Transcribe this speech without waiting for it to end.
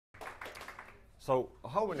So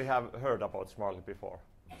how many have heard about Smartly before?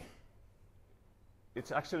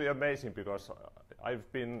 It's actually amazing because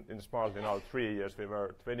I've been in Smartly now 3 years. We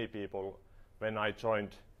were 20 people when I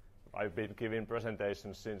joined. I've been giving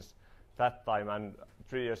presentations since that time, and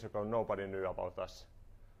 3 years ago nobody knew about us.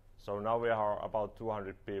 So now we are about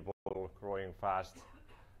 200 people, growing fast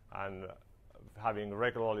and having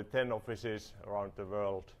regularly 10 offices around the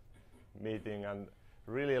world, meeting and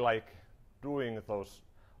really like doing those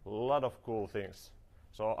lot of cool things.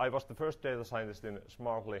 So I was the first data scientist in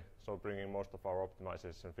Smartly, so bringing most of our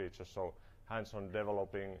optimization features, so hands-on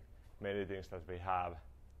developing many things that we have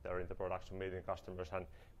there in the production, meeting customers and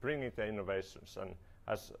bringing the innovations. And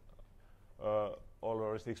as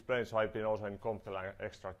already explained, so I've been also in Comptel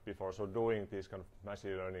Extract before, so doing these kind of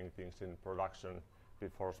machine learning things in production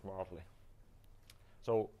before Smartly.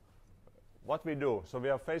 So what we do, so we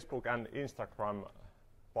have Facebook and Instagram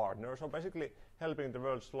partners, so basically helping the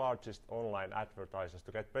world's largest online advertisers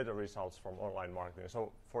to get better results from online marketing.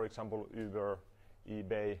 So for example, Uber,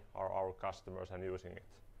 eBay are our customers and using it.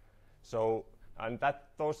 So, and that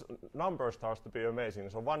those numbers start to be amazing.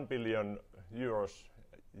 So 1 billion euros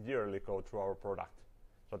yearly go through our product.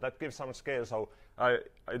 So that gives some scale. So I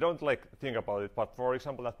don't like think about it, but for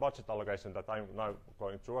example, that budget allocation that I'm now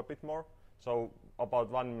going through a bit more. So about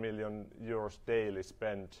 1 million euros daily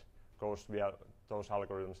spent goes via those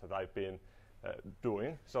algorithms that I've been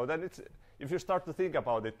doing. So then it's, if you start to think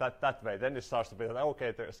about it that way, then it starts to be that,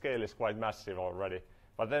 okay, the scale is quite massive already.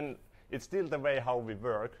 But then it's still the way how we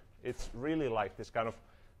work. It's really like this kind of,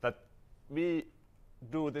 that we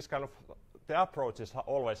do this kind of, the approach is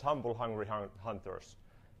always humble, hungry hunters.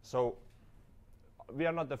 So we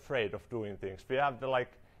are not afraid of doing things. We have the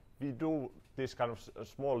like, we do this kind of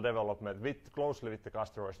small development closely with the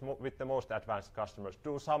customers, with the most advanced customers,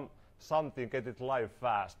 do something, get it live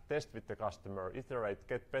fast, test with the customer, iterate,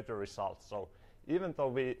 get better results. So even though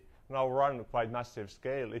we now run quite massive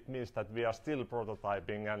scale, it means that we are still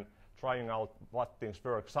prototyping and trying out what things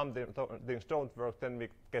work. Some things don't work, then we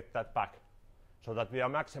get that back, so that we are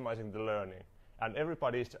maximizing the learning. And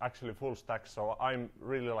everybody is actually full stack, so I'm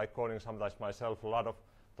really like coding sometimes myself a lot of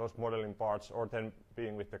those modeling parts, or then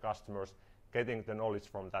being with the customers, getting the knowledge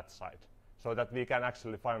from that side, so that we can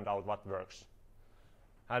actually find out what works.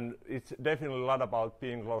 And it's definitely a lot about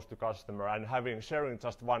being close to customer and sharing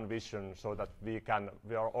just one vision, so that we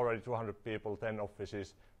are already 200 people, 10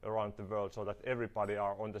 offices around the world, so that everybody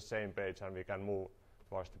are on the same page and we can move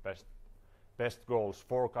towards the best goals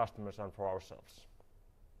for customers and for ourselves.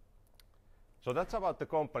 So that's about the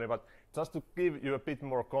company, but just to give you a bit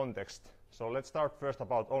more context. So let's start first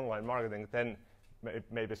about online marketing, then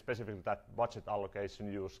maybe specifically that budget allocation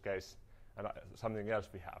use case and something else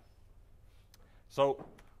we have. So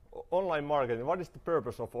online marketing, what is the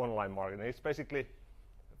purpose of online marketing? It's basically,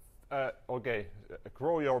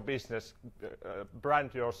 grow your business,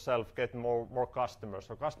 brand yourself, get more customers,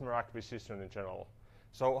 so customer acquisition in general.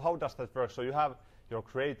 So how does that work? So you have your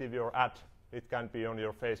creative, your ad. It can be on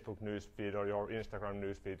your Facebook newsfeed or your Instagram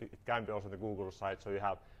newsfeed. It can be also the Google site, so you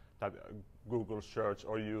have that Google search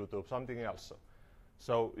or YouTube, something else.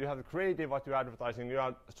 So you have the creative, what you're advertising. You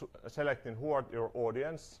are selecting who are your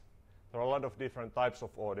audience. There are a lot of different types of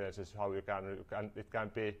audiences. How you can it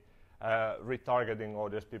can be retargeting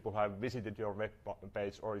audience, people who have visited your web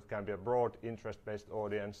page, or it can be a broad interest-based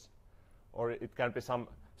audience, or it can be some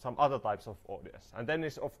other types of audience. And then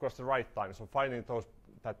is of course the right time. So finding those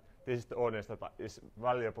that this is the audience that is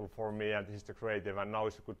valuable for me, and this is the creative, and now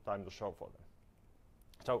is a good time to show for them.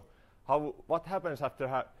 So what happens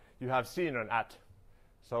after you have seen an ad?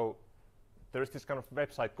 So there is this kind of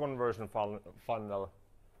website conversion funnel.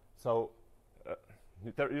 So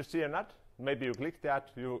you see an ad, maybe you click the ad,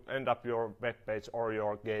 you end up your web page or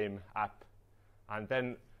your game app, and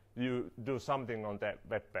then you do something on the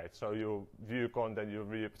web page. So you view content, you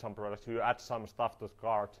view some products, you add some stuff to the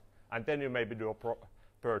cart, and then you maybe do a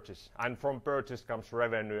purchase. And from purchase comes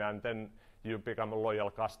revenue, and then you become a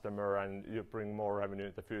loyal customer, and you bring more revenue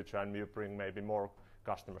in the future, and you bring maybe more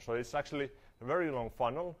customers. So it's actually a very long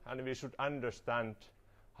funnel, and we should understand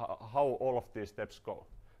how all of these steps go.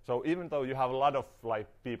 So even though you have a lot of like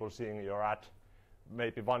people seeing your ad,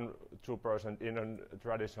 maybe 1-2% in a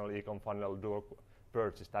traditional e-com funnel do a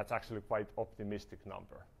purchase. That's actually quite optimistic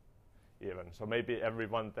number, even. So maybe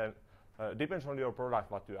everyone then depends on your product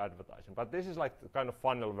what you're advertising. But this is like the kind of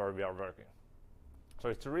funnel where we are working. So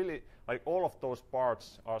it's really like all of those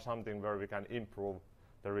parts are something where we can improve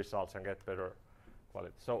the results and get better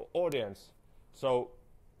quality. So audience. So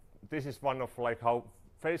this is one of like how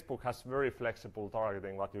Facebook has very flexible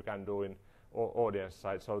targeting what you can do in audience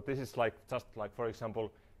side. So this is like just like, for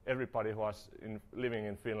example, everybody who was living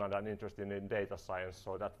in Finland and interested in data science,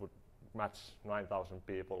 so that would match 9,000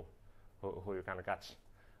 people who you can catch.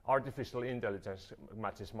 Artificial intelligence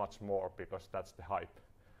matches much more because that's the hype.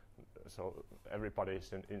 So everybody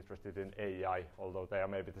is interested in AI, although they are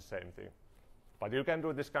maybe the same thing. But you can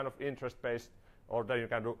do this kind of interest-based, or then you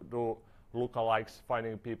can do lookalikes,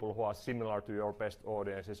 finding people who are similar to your best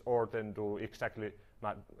audiences, or then do exactly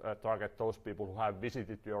target those people who have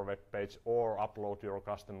visited your web page or upload your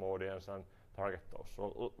custom audience and target those.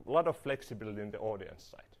 So a lot of flexibility in the audience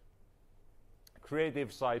side.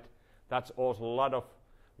 Creative side, that's also a lot of,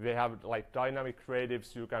 we have like dynamic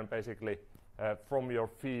creatives. You can basically from your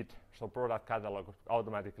feed, so product catalog,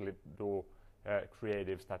 automatically do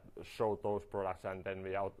creatives that show those products, and then we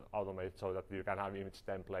automate so that you can have image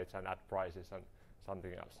templates and add prices and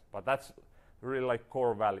something else. But that's really like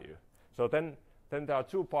core value. So then there are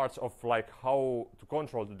two parts of like how to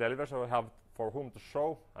control the delivery. So we have for whom to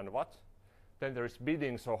show and what. Then there is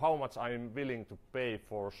bidding, so how much I'm willing to pay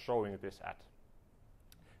for showing this ad.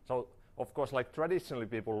 So of course, like traditionally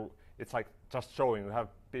people, it's like just showing, you have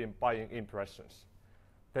been buying impressions.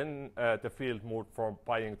 Then the field moved from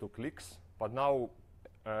buying to clicks, but now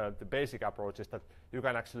the basic approach is that you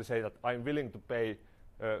can actually say that I'm willing to pay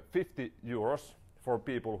 50 euros for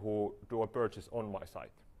people who do a purchase on my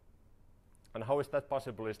site. And how is that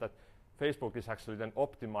possible is that Facebook is actually then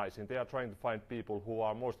optimizing. They are trying to find people who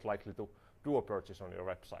are most likely to do a purchase on your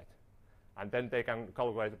website. And then they can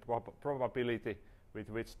calculate the probability with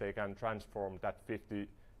which they can transform that 50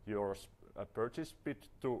 euros purchase bid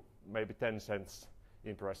to maybe 10 cents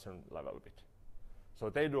impression level bid. So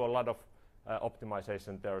they do a lot of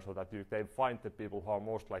optimization there so that they find the people who are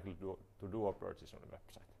most likely to do a purchase on the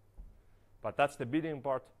website. But that's the bidding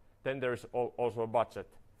part. Then there's also a budget.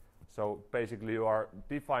 So basically you are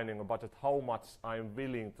defining a budget, how much I'm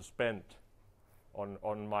willing to spend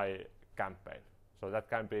on my campaign. So that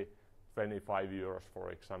can be 25 euros,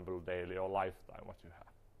 for example, daily or lifetime, what you have.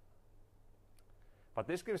 But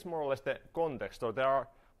this gives more or less the context. So there are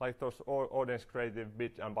like those audience creative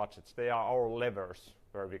bid and budgets. They are our levers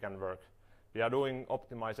where we can work. We are doing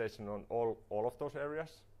optimization on all of those areas.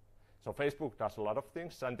 So Facebook does a lot of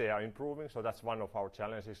things and they are improving. So that's one of our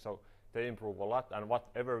challenges. So they improve a lot, and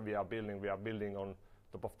whatever we are building on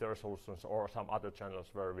top of their solutions or some other channels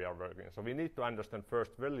where we are working. So we need to understand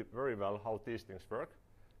first very well how these things work,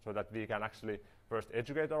 so that we can actually first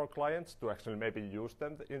educate our clients to actually maybe use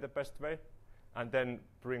them in the best way, and then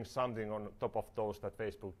bring something on top of those that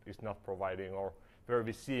Facebook is not providing or where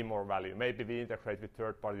we see more value. Maybe we integrate with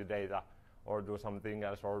third-party data or do something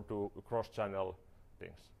else or do cross-channel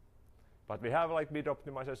things. But we have like bid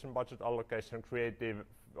optimization, budget allocation, creative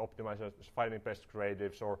optimization, finding best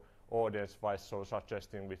creatives, or audience-wise, so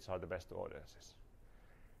suggesting which are the best audiences.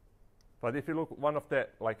 But if you look, one of the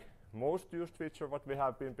like most used feature what we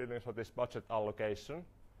have been building, so this budget allocation.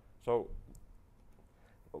 So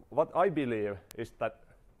what I believe is that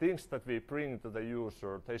things that we bring to the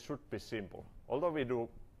user, they should be simple. Although we do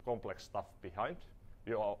complex stuff behind,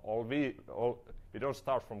 we don't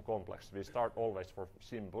start from complex. We start always from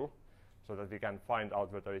simple, so that we can find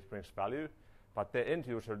out whether it brings value. But the end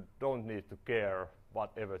user don't need to care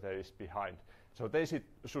whatever there is behind. So they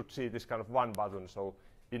should see this kind of one button, so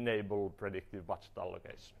enable predictive budget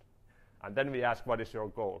allocation. And then we ask, what is your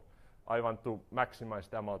goal? I want to maximize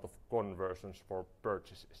the amount of conversions for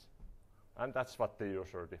purchases. And that's what the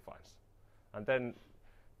user defines. And then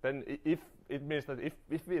if it means that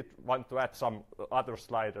if we want to add some other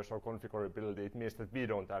sliders or configurability, it means that we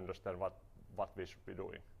don't understand what we should be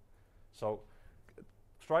doing. So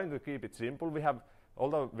trying to keep it simple, we have,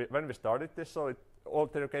 when we started this, so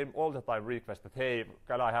there came all the time requests that, hey,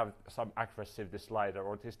 can I have some aggressive this slider,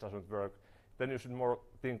 or this doesn't work? Then you should more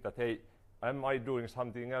think that, hey, am I doing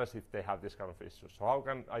something else if they have this kind of issues? So how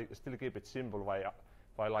can I still keep it simple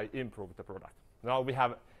while I improve the product? Now we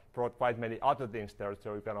have brought quite many other things there,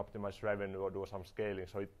 so you can optimize revenue or do some scaling.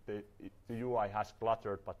 So the UI has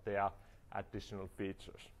cluttered, but there are additional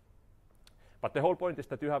features. But the whole point is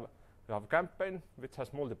that you have a campaign which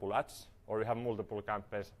has multiple ads, or you have multiple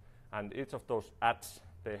campaigns, and each of those ads,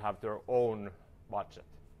 they have their own budget.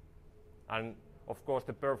 And of course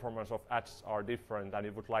the performance of ads are different, and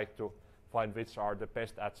you would like to find which are the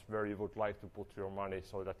best ads where you would like to put your money,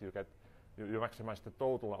 so that you maximize the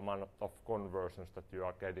total amount of conversions that you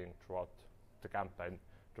are getting throughout the campaign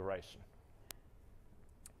duration.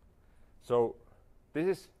 So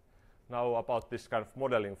this is now about this kind of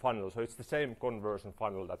modeling funnel. So it's the same conversion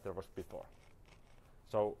funnel that there was before.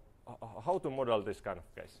 So how to model this kind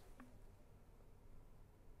of case?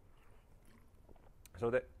 So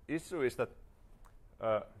the issue is that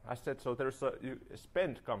as said, so there's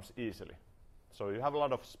spend comes easily. So you have a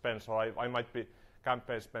lot of spend. So I might be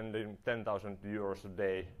campaign spending 10,000 euros a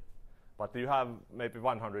day, but you have maybe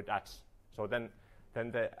 100 ads. So then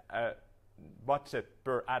the budget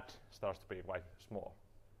per ad starts to be quite small.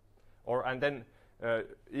 And then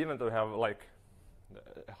even though you have like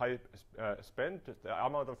high spend, the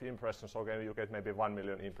amount of impressions, okay, you get maybe 1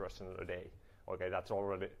 million impressions a day. Okay, that's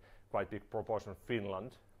already quite big proportion of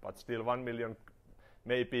Finland, but still 1 million,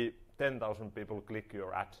 maybe 10,000 people click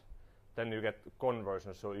your ad. Then you get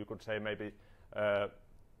conversion, so you could say maybe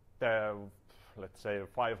let's say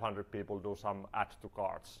 500 people do some add to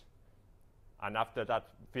carts, and after that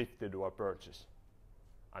 50 do a purchase,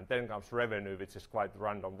 and then comes revenue, which is quite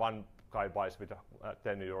random. One guy buys with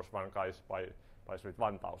 10 euros, one guy buys with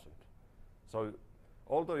 1,000. So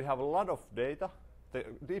although you have a lot of data, the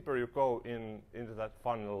deeper you go into that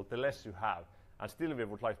funnel, the less you have, and still we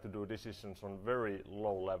would like to do decisions on very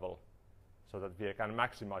low level so that we can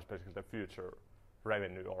maximize basically the future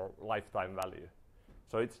revenue or lifetime value.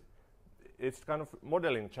 So it's kind of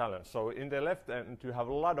modeling challenge. So in the left end you have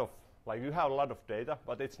a lot of data,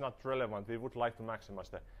 but it's not relevant. We would like to maximize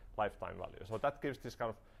the lifetime value. So that gives this kind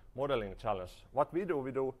of modeling challenge. What we do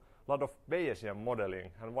a lot of Bayesian modeling.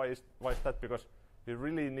 And why is that? Because we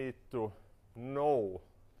really need to know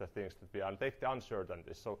the things that we are and take the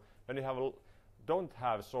uncertainties. So when you don't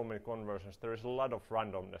have so many conversions, there is a lot of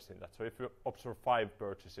randomness in that. So if you observe 5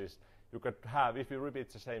 purchases, you could have, if you repeat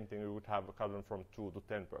the same thing, you would have gotten from 2 to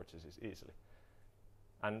 10 purchases easily.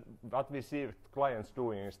 And what we see clients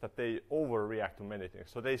doing is that they overreact to many things.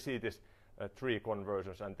 So they see this 3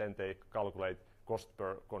 conversions and then they calculate cost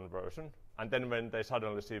per conversion. And then when they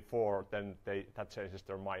suddenly see 4, then that changes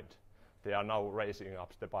their mind. They are now raising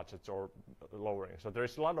up the budgets or lowering. So there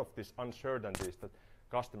is a lot of these uncertainties that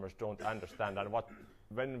customers don't understand. And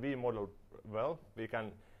when we model well, we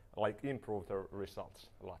can improve the results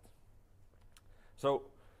a lot. So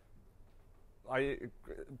I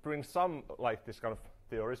bring some this kind of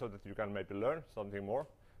theory so that you can maybe learn something more.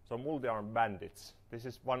 So multi-arm bandits. This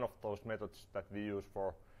is one of those methods that we use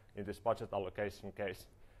in this budget allocation case.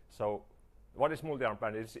 So what is multi-arm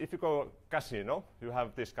bandits? If you go casino, you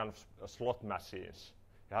have this kind of slot machines.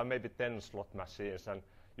 You have maybe 10 slot machines, and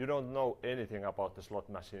you don't know anything about the slot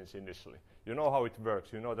machines initially. You know how it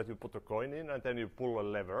works. You know that you put a coin in and then you pull a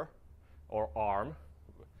lever or arm.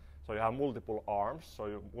 So you have multiple arms,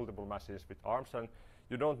 so multiple machines with arms, and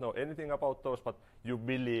you don't know anything about those, but you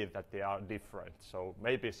believe that they are different. So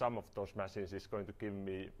maybe some of those machines is going to give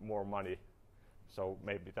me more money. So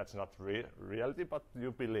maybe that's not reality, but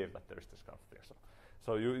you believe that there is this kind of thing.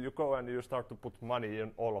 So you go and you start to put money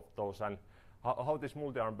in all of those. And how this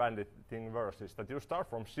multi-arm bandit thing works is that you start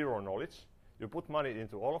from zero knowledge. You put money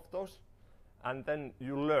into all of those, and then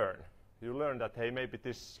you learn. You learn that, hey, maybe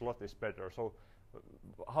this slot is better. So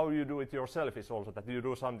how you do it yourself is also that you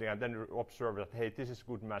do something and then you observe that, hey, this is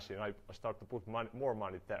good machine. I start to put more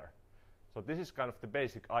money there. So this is kind of the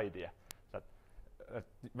basic idea.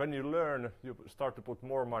 When you learn, you start to put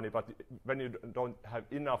more money, but when you don't have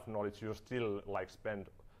enough knowledge, you still spend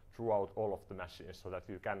throughout all of the machines so that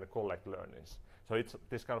you can collect learnings. So it's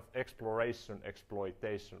this kind of exploration,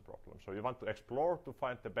 exploitation problem. So you want to explore to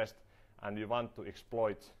find the best, and you want to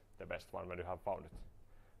exploit the best one when you have found it.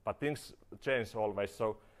 But things change always.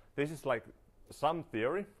 So this is some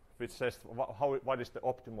theory which says what is the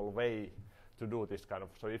optimal way to do this kind of.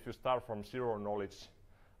 So if you start from zero knowledge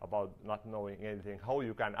about not knowing anything, how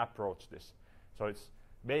you can approach this. So it's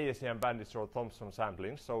Bayesian bandits or Thompson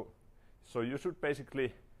sampling. So you should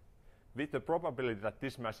basically, with the probability that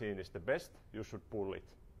this machine is the best, you should pull it.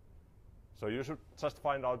 So you should just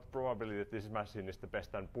find out the probability that this machine is the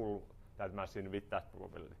best and pull that machine with that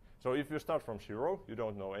probability. So if you start from zero, you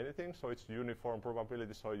don't know anything, so it's uniform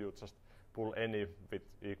probability, so you just pull any with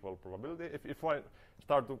equal probability. If I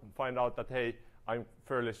start to find out that, hey, I'm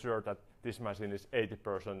fairly sure that this machine is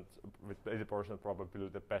 80% with 80%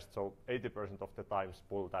 probability the best, so 80% of the times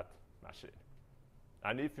pull that machine.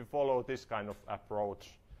 And if you follow this kind of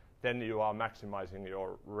approach, then you are maximizing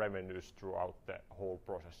your revenues throughout the whole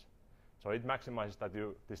process. So it maximizes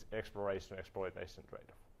this exploration exploitation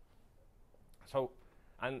trade-off. So,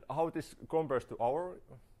 and how this compares to our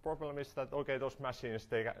problem is that, okay, those machines,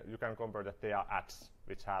 you can compare that they are ads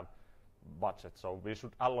which have budget. So we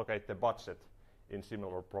should allocate the budget in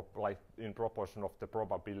similar in proportion of the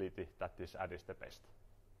probability that this ad is the best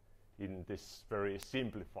in this very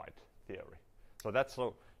simplified theory. So that's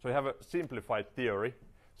so you have a simplified theory.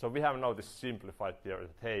 So we have now this simplified theory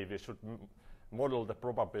that, hey, we should model the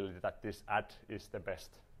probability that this ad is the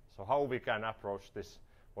best. So how we can approach this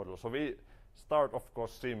model? So we start of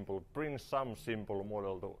course simple, bring some simple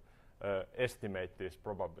model to estimate these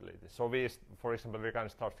probabilities. So for example, we can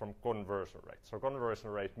start from conversion rate. So conversion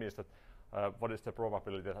rate means that what is the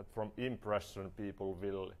probability that from impression people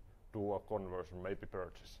will do a conversion, maybe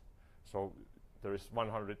purchase. So there is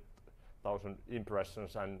 100,000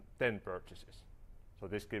 impressions and 10 purchases. So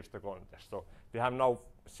this gives the context. So we have now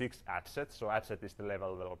 6 ad sets. So ad set is the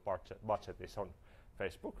level where budget is on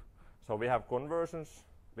Facebook. So we have conversions,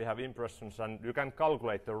 we have impressions, and you can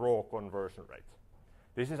calculate the raw conversion rate.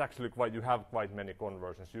 This is actually you have quite many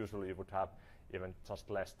conversions. Usually you would have even just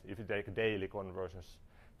less. If you take daily conversions,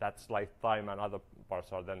 that's like time and other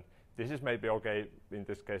parts are then. This is maybe okay in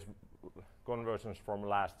this case, conversions from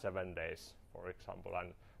last 7 days, for example,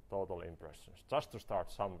 and total impressions, just to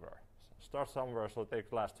start somewhere. So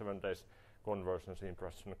take last 7 days conversions,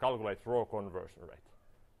 impression, calculate raw conversion rate.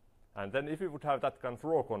 And then if you would have that kind of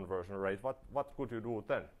raw conversion rate, what could you do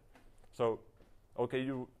then? So, okay,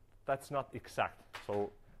 that's not exact.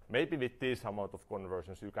 So maybe with this amount of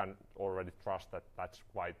conversions, you can already trust that that's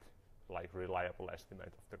quite like reliable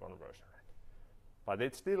estimate of the conversion rate. But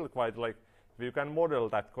it's still quite like, you can model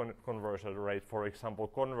that conversion rate, for example,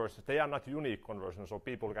 conversions, they are not unique conversions, so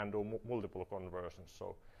people can do multiple conversions.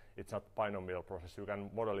 So it's not binomial process, you can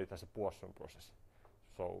model it as a Poisson process.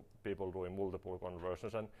 So people doing multiple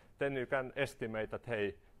conversions, and then you can estimate that,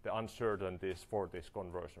 hey, the uncertainties for these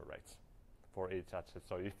conversion rates for each ad set.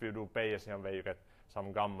 So if you do Bayesian way, you get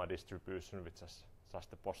some gamma distribution, which is just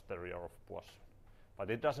the posterior of Poisson.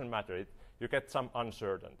 But it doesn't matter, you get some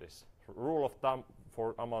uncertainties. Rule of thumb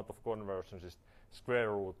for amount of conversions is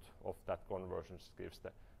square root of that conversions gives the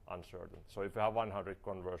uncertainty. So if you have 100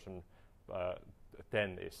 conversion,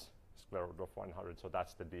 10 is square root of 100, so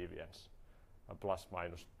that's the deviance. Plus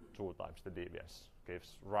minus 2 times the deviance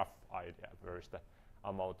gives rough idea where is the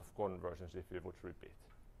amount of conversions if you would repeat.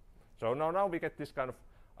 So now we get this kind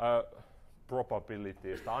of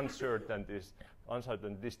probabilities, the uncertainties,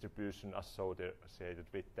 uncertain distribution associated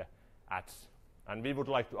with the ads. And we would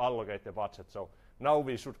like to allocate the budget. So now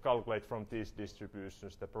we should calculate from these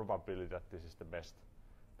distributions the probability that this is the best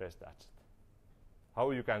ad set. How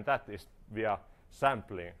you can that is via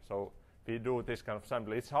sampling. So we do this kind of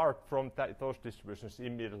sampling. It's hard from those distributions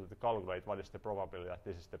immediately to calculate what is the probability that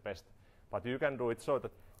this is the best. But you can do it so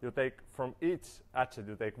that you take from each ad set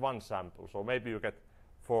you take one sample. So maybe you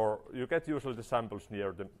get usually the samples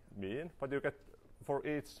near the mean, but you get for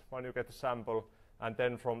each one you get a sample, and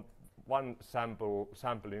then from one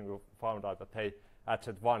sampling you found out that hey, ad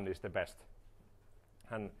set 1 is the best.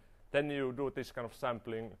 And then you do this kind of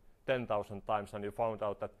sampling 10,000 times, and you found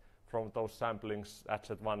out that from those samplings, ad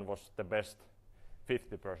set 1 was the best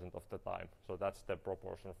 50% of the time. So that's the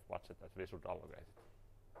proportion of budget that we should allocate.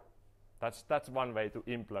 That's one way to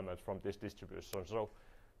implement from this distribution. So,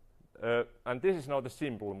 and this is now the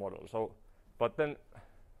simple model. So, but then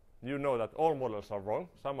you know that all models are wrong.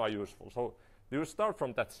 Some are useful. So you start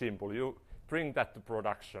from that simple. You bring that to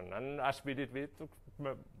production. And as we did, we took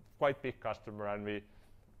quite big customer, and we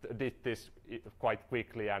did this quite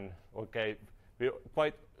quickly. And okay, we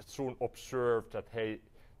quite soon observed that hey,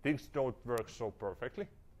 things don't work so perfectly.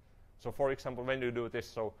 So for example, when you do this,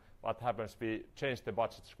 so what happens? We change the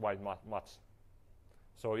budgets quite much.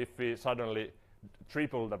 So if we suddenly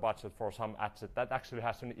triple the budget for some ad set, that actually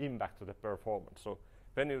has an impact to the performance. So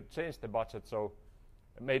when you change the budget, so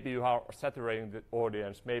maybe you are saturating the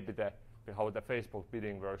audience, maybe how the Facebook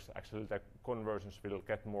bidding works, actually the conversions will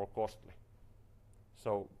get more costly.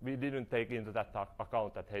 So we didn't take into that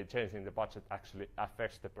account that hey, changing the budget actually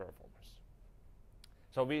affects the performance.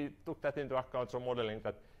 So we took that into account, so modeling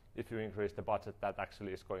that if you increase the budget, that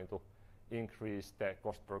actually is going to increase the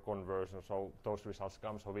cost per conversion, so those results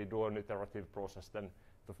come. So we do an iterative process then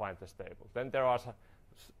to find the stable. Then there are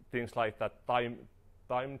things like that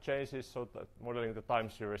time changes, so that modeling the time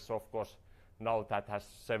series, so of course now that has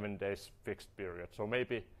 7 days fixed period. So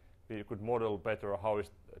maybe we could model better how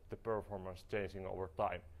is the performance changing over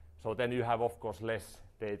time. So then you have of course less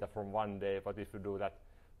data from 1 day, but if you do that,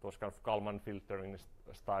 those kind of Kalman filtering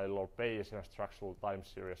style or Bayesian structural time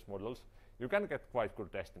series models, you can get quite good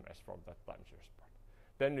estimates from that time series part.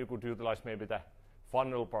 Then you could utilize maybe the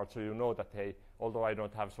funnel part, so you know that hey, although I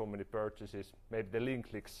don't have so many purchases, maybe the link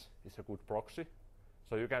clicks is a good proxy.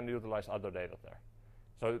 So you can utilize other data there.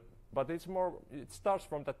 So, but it starts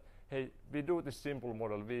from that, hey, we do this simple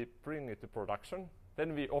model, we bring it to production,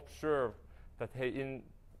 then we observe that hey, in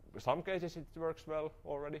some cases it works well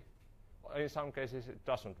already, in some cases it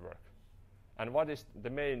doesn't work. And what is the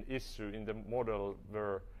main issue in the model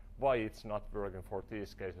why it's not working for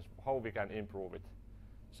these cases, how we can improve it,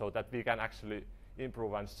 so that we can actually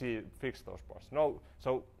improve and fix those parts. No,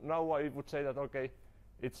 so now I would say that okay,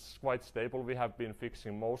 it's quite stable. We have been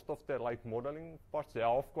fixing most of the like modeling parts. There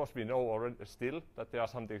are, of course, we know already still that there are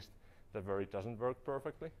some things that where it doesn't work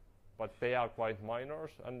perfectly, but they are quite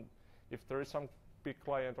minors. And if there is some big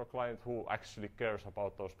client or client who actually cares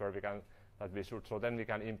about those where we can that we should, so then we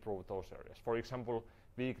can improve those areas. For example,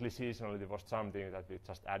 weekly seasonality was something that we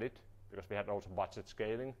just added because we had also budget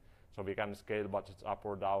scaling, so we can scale budgets up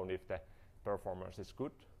or down if the performance is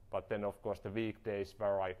good. But then, of course, the weekdays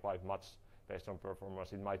vary quite much based on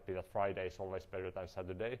performance. It might be that Friday is always better than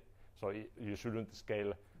Saturday, so you shouldn't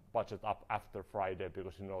scale budget up after Friday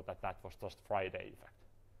because you know that that was just Friday effect.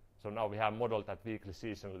 So now we have modeled that weekly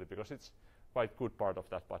seasonality because it's quite good part of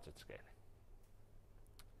that budget scaling.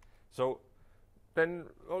 So then,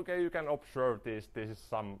 okay, you can observe this. This is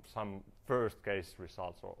some first case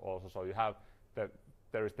results also. So you have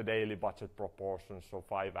there is the daily budget proportions, so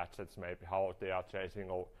 5 assets maybe, how they are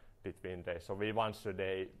changing between days. So we once a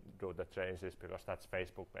day do the changes because that's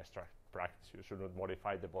Facebook best practice. You shouldn't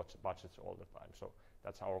modify the budgets all the time. So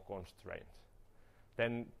that's our constraint.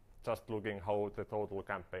 Then just looking how the total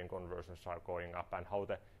campaign conversions are going up and how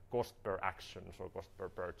the cost per action, so cost per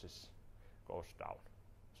purchase, goes down.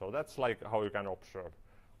 So that's like how you can observe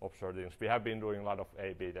things. We have been doing a lot of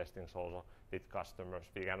A/B testings also with customers.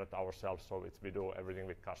 We cannot ourselves, so we do everything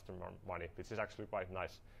with customer money, which is actually quite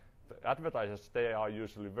nice. The advertisers, they are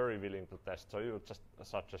usually very willing to test, so you just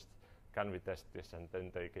suggest, can we test this, and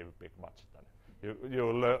then they give a big budget, and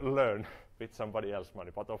you learn with somebody else's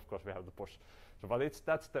money. But of course we have to push. So, but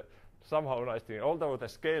that's the somehow nice thing. Although the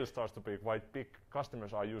scale starts to be quite big,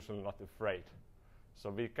 customers are usually not afraid. So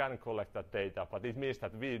we can collect that data, but it means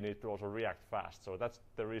that we need to also react fast. So that's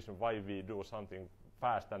the reason why we do something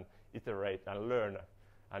fast and iterate and learn,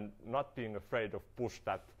 and not being afraid of push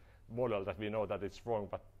that model that we know that it's wrong,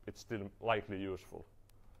 but it's still likely useful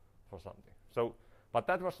for something. So, but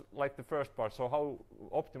that was like the first part. So how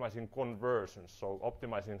optimizing conversions, so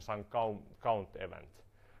optimizing some count event.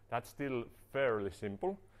 That's still fairly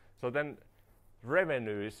simple. So then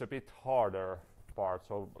revenue is a bit harder part.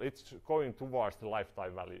 So it's going towards the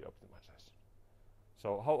lifetime value optimization.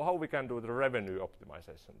 So how we can do the revenue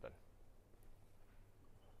optimization then?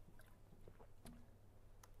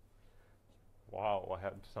 Wow, I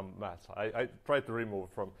had some maths. I tried to remove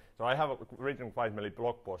from. So I have written quite many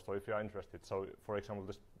blog posts. So if you are interested, so for example,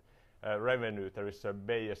 this revenue, there is a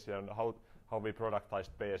Bayesian how we productized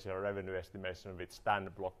Bayesian revenue estimation with Stan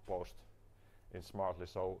blog post in Smartly.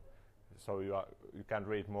 So you can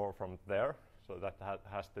read more from there. So that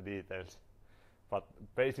has the details. But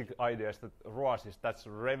basic idea is that ROAS that's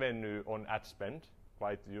revenue on ad spend,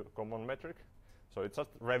 quite common metric. So it's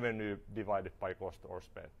just revenue divided by cost or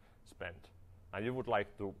spend. And you would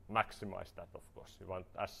like to maximize that, of course. You want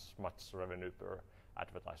as much revenue per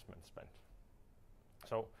advertisement spent.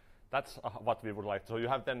 So that's what we would like. So you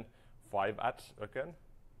have then 5 ads again,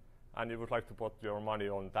 and you would like to put your money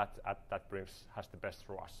on that ad that has the best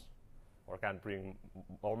ROAS, or can bring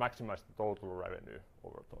or maximize the total revenue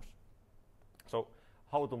over those. So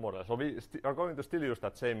how to model? So we are going to still use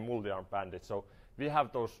that same multi-arm bandit. So we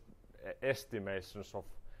have those estimations of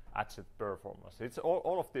asset performance. It's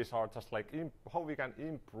all of these are just like how we can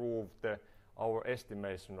improve our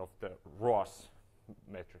estimation of the ROAS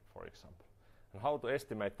metric, for example. And how to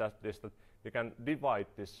estimate that is that you can divide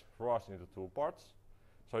this ROAS into 2 parts.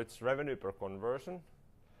 So it's revenue per conversion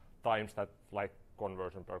times that like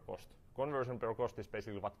conversion per cost. Conversion per cost is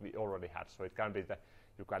basically what we already had. So it can be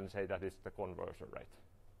you can say that it's the conversion rate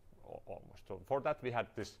almost. So for that we had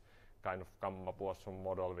this kind of gamma Poisson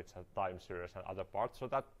model which had time series and other parts. So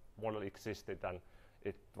that model existed and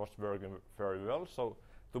it was working very well. So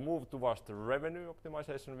to move towards the revenue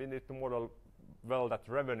optimization, we need to model well that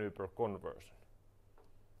revenue per conversion.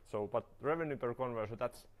 So, but revenue per conversion,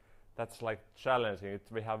 that's like challenging.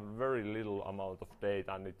 We have very little amount of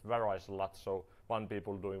data and it varies a lot. So one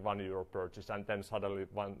people doing €1 purchase and then suddenly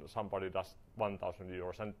somebody does 1,000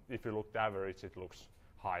 euros. And if you look the average, it looks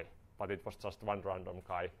high, but it was just one random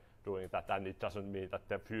guy doing that, and it doesn't mean that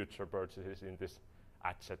the future purchases in this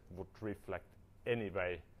ad set would reflect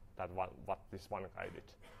anyway that what this one guy did.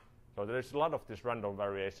 So there is a lot of this random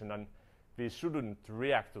variation, and we shouldn't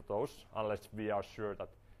react to those unless we are sure that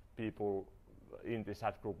people in this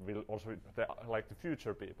ad group will also, like the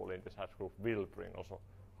future people in this ad group will bring also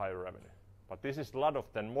higher revenue. But this is a lot of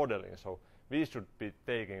then modeling, so we should be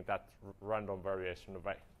taking that random variation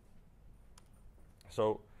away.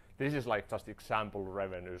 So this is like just example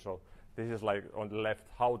revenue. So this is like on the left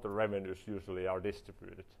how the revenues usually are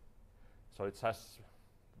distributed. So it has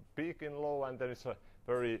peak and low, and then it's a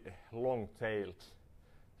very long tailed.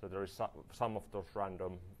 So there is some of those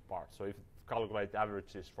random parts. So if you calculate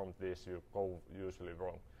averages from this, you go usually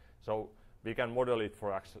wrong. So we can model it,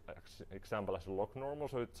 for example, as a log normal.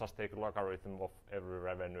 So it just take a logarithm of every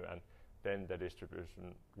revenue, and then the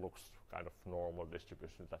distribution looks kind of normal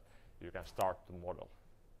distribution that you can start to model.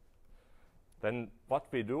 Then what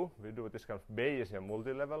we do this kind of Bayesian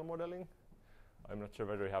multi-level modeling. I'm not sure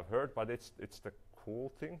whether you have heard, but it's the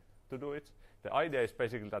cool thing to do it. The idea is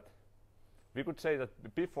basically that we could say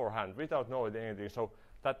that beforehand, without knowing anything, so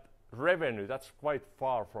that revenue, that's quite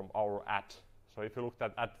far from our ad. So if you look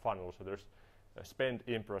at ad funnel, so there's spend,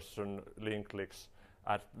 impression, link clicks,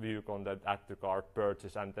 ad view content, add to cart,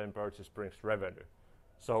 purchase, and then purchase brings revenue.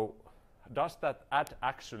 So does that ad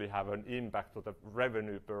actually have an impact to the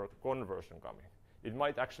revenue per conversion coming? It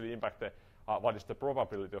might actually impact the what is the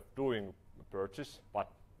probability of doing purchase,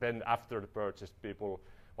 but then after the purchase, people,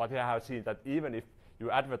 what I have seen that even if you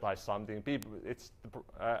advertise something, people, it's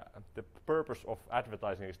the purpose of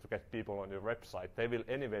advertising is to get people on your website. They will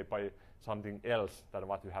anyway buy something else than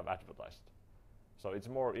what you have advertised. So it's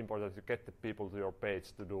more important to get the people to your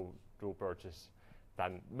page to do purchase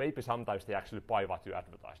than maybe sometimes they actually buy what you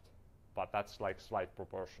advertised. But that's like slight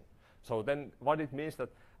proportion. So then what it means that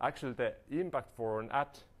actually the impact for an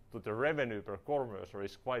ad to the revenue per conversion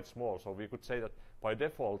is quite small. So we could say that by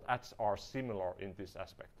default ads are similar in this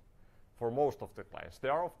aspect for most of the clients.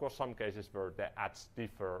 There are of course some cases where the ads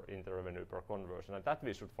differ in the revenue per conversion, and that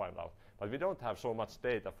we should find out. But we don't have so much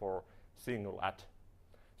data for single ad.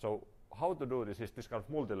 So how to do this is this kind of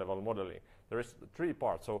multi-level modeling. There is 3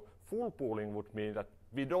 parts. So full pooling would mean that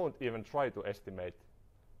we don't even try to estimate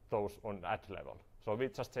those on ad level. So we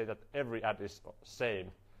just say that every ad is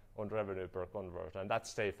same on revenue per conversion, and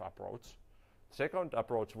that's safe approach. Second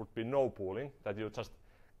approach would be no pooling, that you just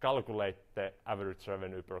calculate the average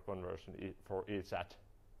revenue per conversion for each ad.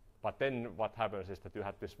 But then what happens is that you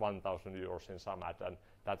have this 1,000 euros in some ad, and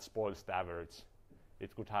that spoils the average.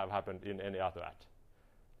 It could have happened in any other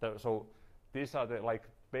ad. So these are the like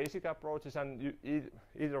basic approaches, and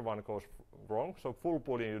either one goes wrong. So full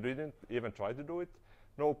pooling, you didn't even try to do it.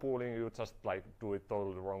 No pooling, you just like do it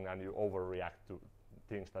totally wrong, and you overreact to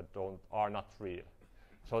things that are not real.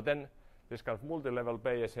 So then this kind of multi-level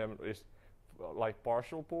Bayesian is like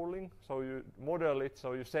partial pooling. So you model it,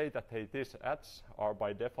 so you say that hey, these ads are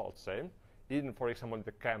by default same in, for example,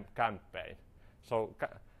 the campaign. So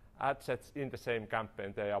ad sets in the same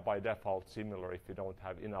campaign, they are by default similar if you don't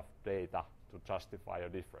have enough data to justify a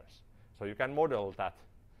difference. So you can model that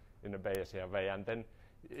in a Bayesian way, and then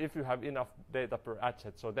if you have enough data per ad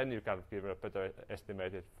set, so then you can give a better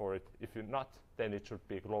estimate for it. If you're not, then it should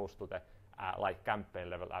be close to the like campaign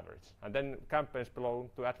level average. And then campaigns belong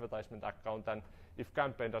to advertisement account, and if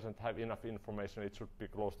campaign doesn't have enough information, it should be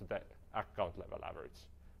close to the account level average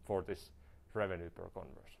for this revenue per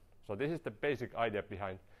conversion. So this is the basic idea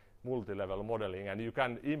behind multi-level modeling, and you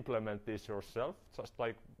can implement this yourself, just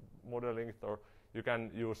like modeling it, or you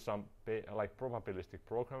can use some like probabilistic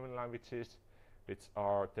programming languages, which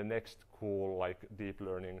are the next cool like deep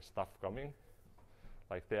learning stuff coming.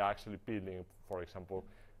 Like they are actually building, for example,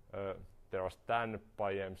 there are Stan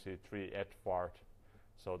by MC3 Edward.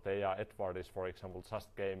 So Edward is, for example,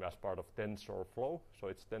 just came as part of TensorFlow. So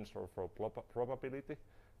it's TensorFlow probability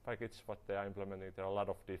package what they are implementing. There are a lot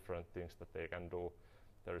of different things that they can do.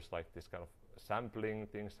 There is like this kind of sampling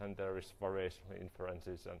things, and there is variational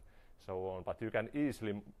inferences and so on. But you can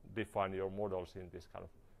easily define your models in this kind of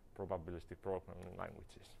probabilistic programming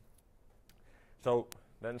languages. So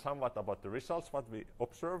then somewhat about the results. What we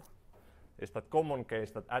observe is that common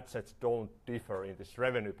case that ad sets don't differ in this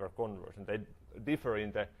revenue per conversion. They differ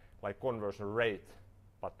in the like conversion rate,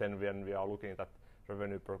 but then when we are looking at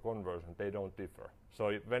revenue per conversion, they don't differ.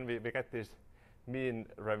 So when we get these mean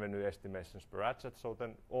revenue estimations per ad set, so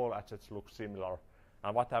then all ad sets look similar.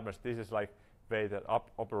 And what happens, this is like weighted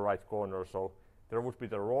upper right corner, so there would be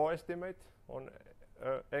the raw estimate on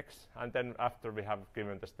X, and then after we have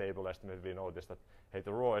given the stable estimate, we notice that hey,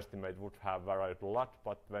 the raw estimate would have varied a lot,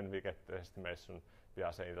 but when we get the estimation, we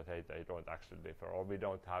are saying that hey, they don't actually differ, or we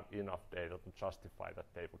don't have enough data to justify that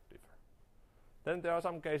they would differ. Then there are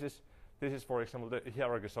some cases, this is for example the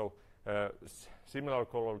hierarchy, so similar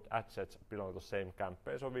colored ad sets belong to the same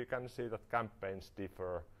campaign, so we can see that campaigns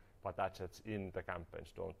differ, but ad sets in the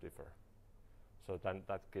campaigns don't differ. So then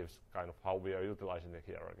that gives kind of how we are utilizing the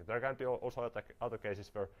hierarchy. There can be also other cases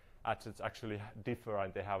where ad sets actually differ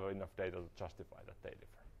and they have enough data to justify that they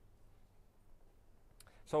differ.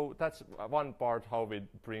 So that's one part, how we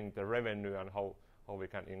bring the revenue and how we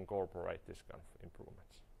can incorporate this kind of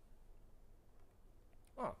improvements.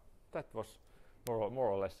 That was more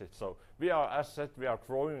or less it. So we are, as said, we are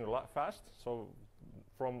growing a lot fast. So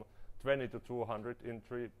from 20 to 200 in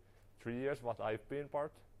three years what I've been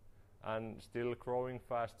part, and still growing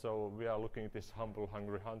fast. So we are looking at this humble,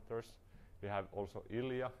 hungry hunters. We have also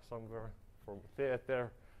Ilya somewhere from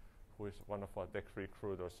theater, who is one of our tech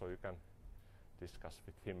recruiters, so you can discuss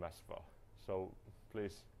with him as well. So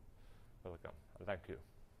please welcome and thank you.